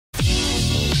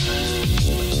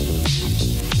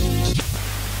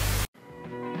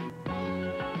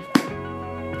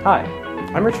Hi,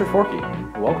 I'm Richard Forkie,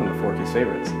 and welcome to Forkie's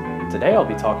Favorites. Today I'll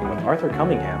be talking with Arthur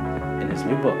Cummingham in his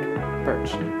new book,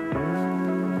 Birch.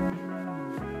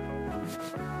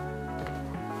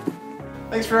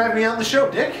 Thanks for having me on the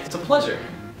show, Dick. It's a pleasure.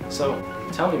 So,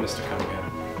 tell me, Mr.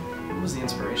 Cummingham, what was the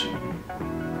inspiration?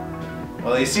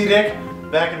 Well, you see, Dick,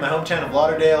 back in my hometown of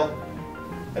Lauderdale,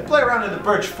 I'd play around in the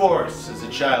birch forest as a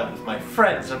child with my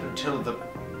friends up until the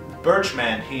birch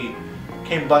man, he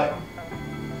came by.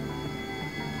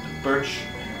 The birch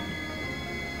man.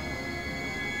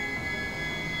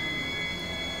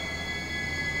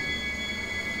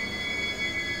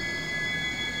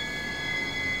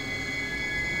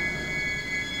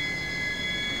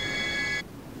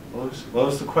 What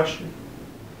was the question?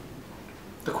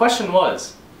 The question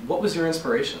was, what was your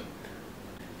inspiration?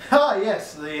 Ah,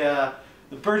 yes, the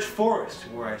birch forest,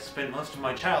 where I spent most of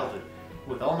my childhood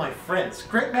with all my friends.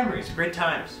 Great memories, great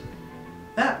times.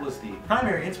 That was the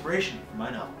primary inspiration for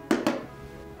my novel.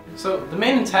 So, the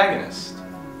main antagonist,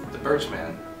 the Birch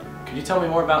Man, could you tell me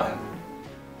more about him?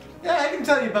 Yeah, I can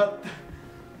tell you about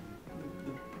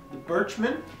the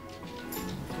Birchman.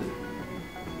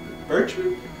 The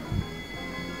Birchman?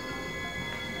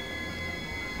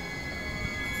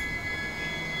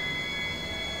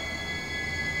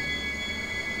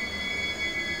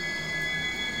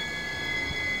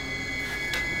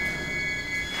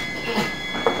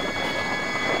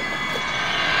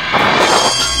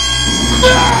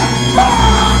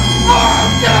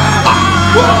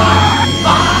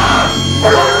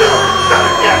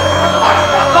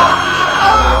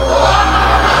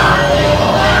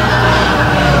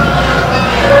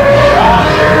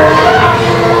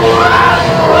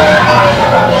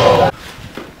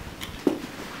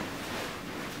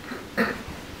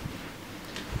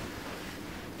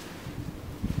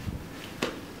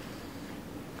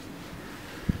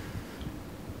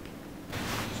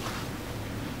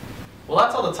 Well,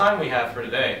 that's all the time we have for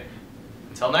today.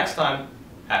 Until next time,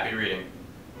 happy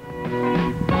reading.